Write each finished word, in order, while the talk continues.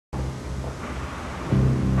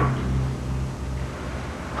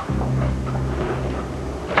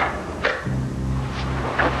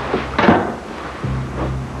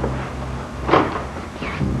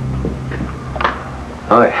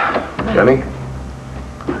Jenny?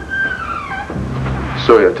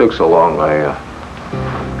 Sorry it took so long.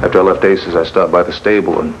 After I left Ace's, I stopped by the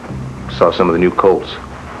stable and saw some of the new colts.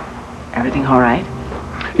 Everything all right?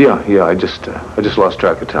 Yeah. I just lost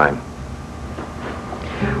track of time.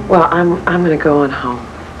 Well, I'm gonna go on home.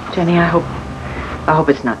 Jenny, I hope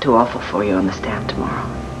it's not too awful for you on the stand tomorrow.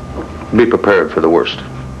 Be prepared for the worst.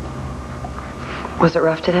 Was it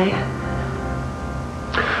rough today?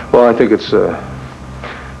 Well, I think it's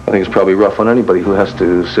probably rough on anybody who has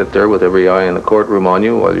to sit there with every eye in the courtroom on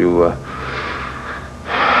you while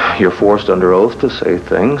you're forced under oath to say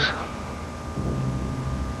things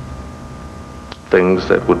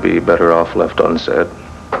that would be better off left unsaid.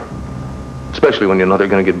 Especially when you know they're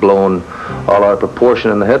going to get blown all out of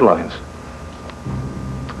proportion in the headlines.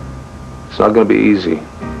 It's not going to be easy.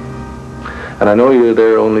 And I know you're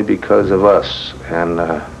there only because of us, and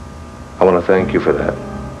I want to thank you for that.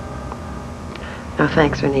 No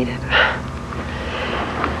thanks are needed.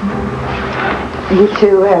 You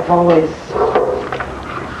two have always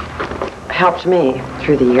helped me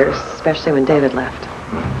through the years, especially when David left.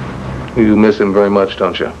 You miss him very much,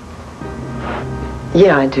 don't you?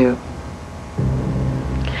 Yeah, I do.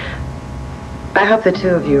 I hope the two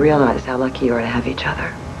of you realize how lucky you are to have each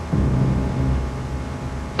other.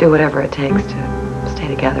 Do whatever it takes to stay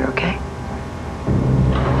together, okay?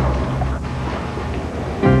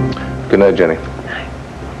 Good night, Jenny.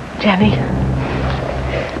 Jenny,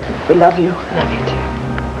 we love you. Love you too.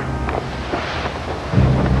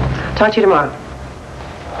 Talk to you tomorrow.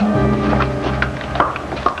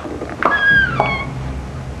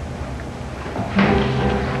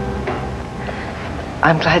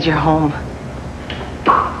 I'm glad you're home.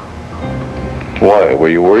 Why? Were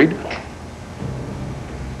you worried?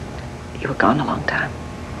 You were gone a long time.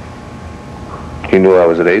 You knew I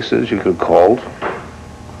was at Ace's. You could have called.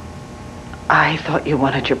 I thought you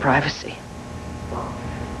wanted your privacy.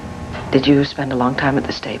 Did you spend a long time at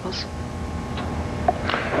the stables?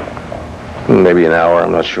 Maybe an hour,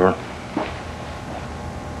 I'm not sure.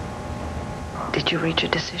 Did you reach a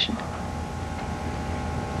decision?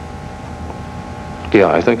 Yeah,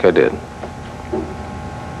 I think I did.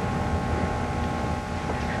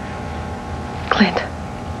 Clint,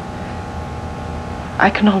 I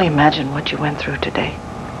can only imagine what you went through today.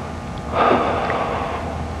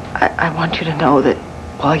 I want you to know that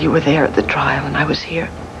while you were there at the trial and I was here,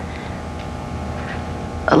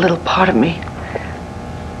 a little part of me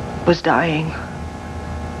was dying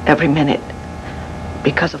every minute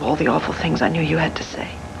because of all the awful things I knew you had to say.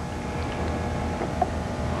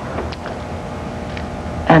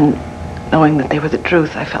 And knowing that they were the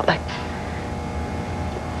truth, I felt like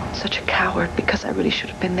such a coward because I really should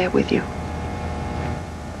have been there with you.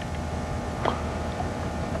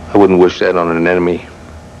 I wouldn't wish that on an enemy.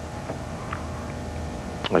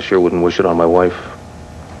 I sure wouldn't wish it on my wife.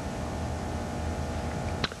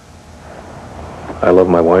 I love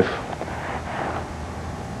my wife.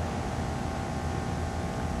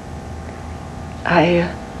 I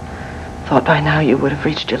thought by now you would have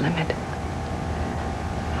reached your limit.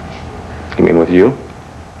 You mean with you?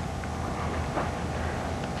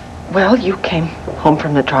 Well, you came home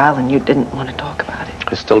from the trial and you didn't want to talk about it.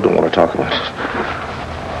 I still don't want to talk about it.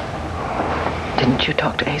 Didn't you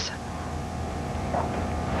talk to Asa?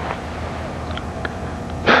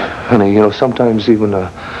 Honey, you know, sometimes even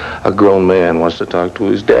a grown man wants to talk to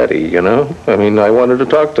his daddy, you know? I mean, I had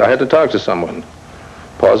to talk to someone.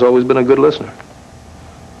 Pa's always been a good listener.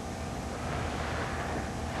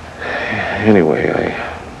 Anyway, I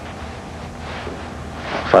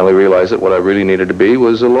finally realized that what I really needed to be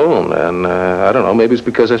was alone. And I don't know, maybe it's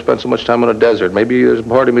because I spent so much time on a desert. Maybe there's a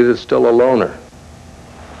part of me that's still a loner.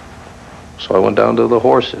 So I went down to the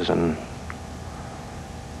horses and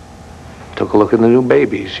took a look at the new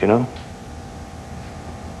babies, you know?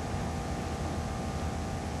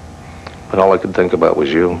 But all I could think about was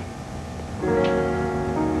you.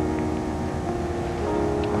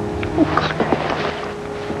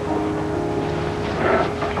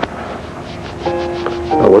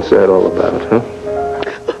 Now, what's that all about, huh?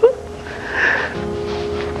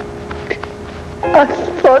 I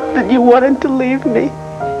thought that you wanted to leave me.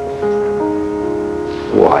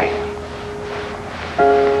 Why?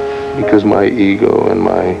 Because my ego and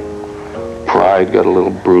my pride got a little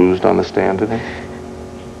bruised on the stand today?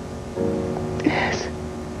 Yes.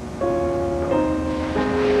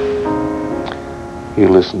 You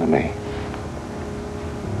listen to me.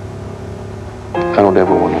 I don't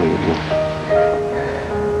ever want to leave you.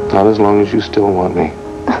 Not as long as you still want me.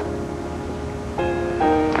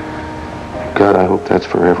 God, I hope that's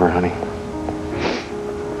forever, honey.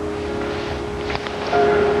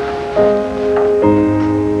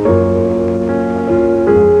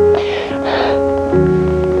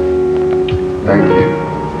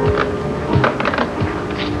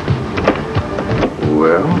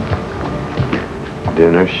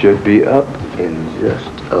 should be up in just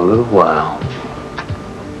a little while.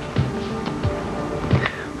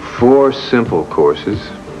 4 simple courses,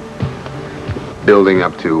 building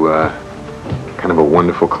up to kind of a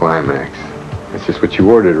wonderful climax. That's just what you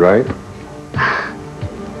ordered, right?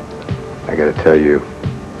 I gotta tell you,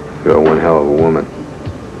 you're one hell of a woman.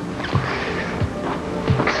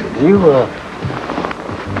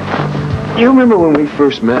 You remember when we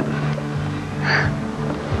first met?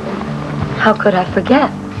 How could I forget?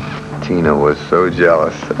 Tina was so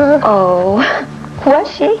jealous. Oh, was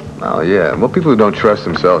she? Oh, yeah. Well, people who don't trust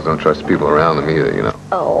themselves don't trust the people around them either, you know.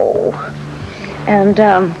 Oh. And,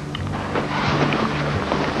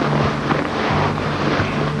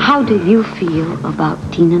 how do you feel about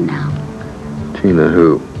Tina now? Tina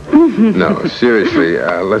who? No, seriously,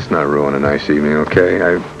 let's not ruin a nice evening, okay?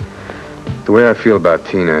 The way I feel about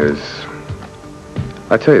Tina is...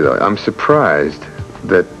 I tell you, though, I'm surprised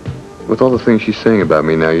that with all the things she's saying about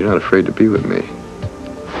me now, you're not afraid to be with me.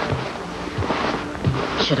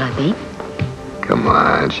 Should I be? Come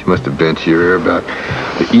on, she must have bent your ear about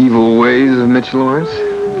the evil ways of Mitch Laurence.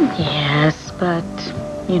 Yes, but,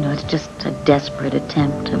 you know, it's just a desperate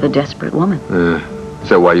attempt of a desperate woman. Is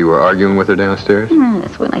that why you were arguing with her downstairs?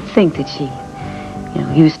 That's when I think that she, you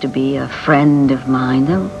know, used to be a friend of mine,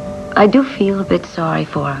 though I do feel a bit sorry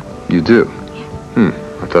for her. You do? Yeah.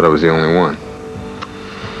 I thought I was the only one.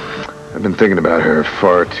 I've been thinking about her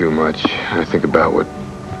far too much. I think about what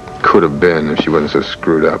could have been if she wasn't so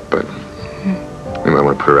screwed up, but maybe I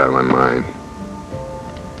want to put her out of my mind.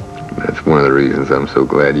 That's one of the reasons I'm so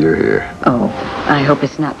glad you're here. Oh, I hope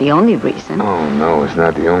it's not the only reason. Oh, no, it's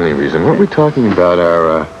not the only reason. Weren't we talking about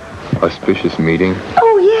our auspicious meeting?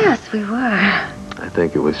 Oh, yes, we were. I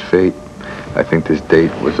think it was fate. I think this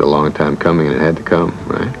date was a long time coming and it had to come,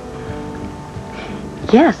 right?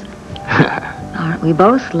 Yes. Aren't we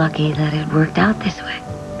both lucky that it worked out this way?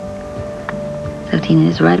 So Tina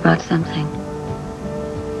is right about something.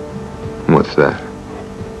 What's that?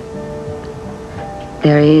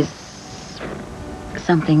 There is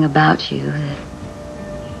something about you that...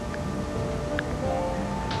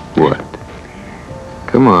 What?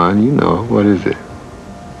 Come on, you know. What is it?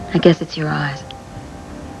 I guess it's your eyes.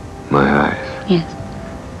 My eyes?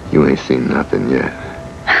 Yes. You ain't seen nothing yet.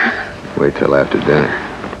 Wait till after dinner.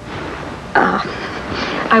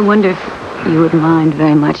 I wonder if you would mind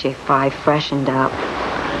very much if I freshened up.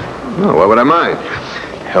 No, why would I mind?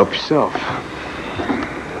 Help yourself.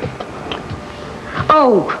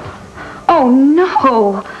 Oh,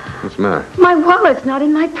 no. What's the matter? My wallet's not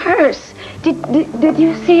in my purse. Did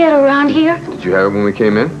you see it around here? Did you have it when we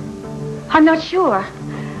came in? I'm not sure.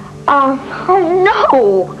 Oh,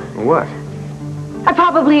 no. What? I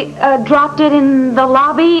probably dropped it in the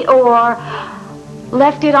lobby or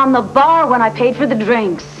left it on the bar when I paid for the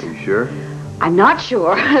drinks. You sure? I'm not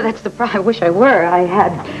sure. That's the problem. I wish I were. I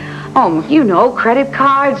had, you know, credit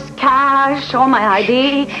cards, cash, all my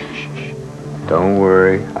ID. Don't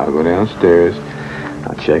worry. I'll go downstairs.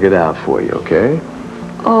 I'll check it out for you, okay?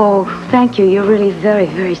 Oh, thank you. You're really very,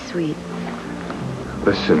 very sweet.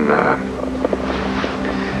 Listen,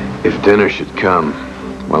 if dinner should come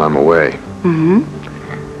while I'm away,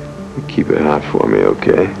 keep it hot for me,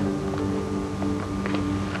 okay?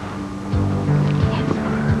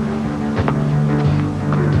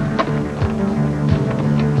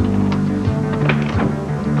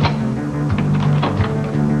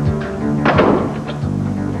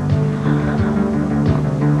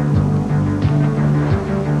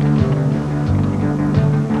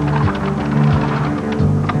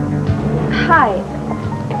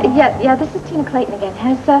 Yeah, this is Tina Clayton again.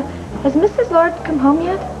 Has Mrs. Lord come home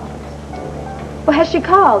yet? Well, has she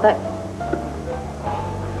called?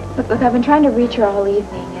 Look, I've been trying to reach her all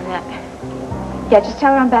evening, and yeah, just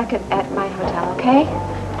tell her I'm back at my hotel, okay?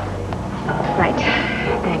 Right.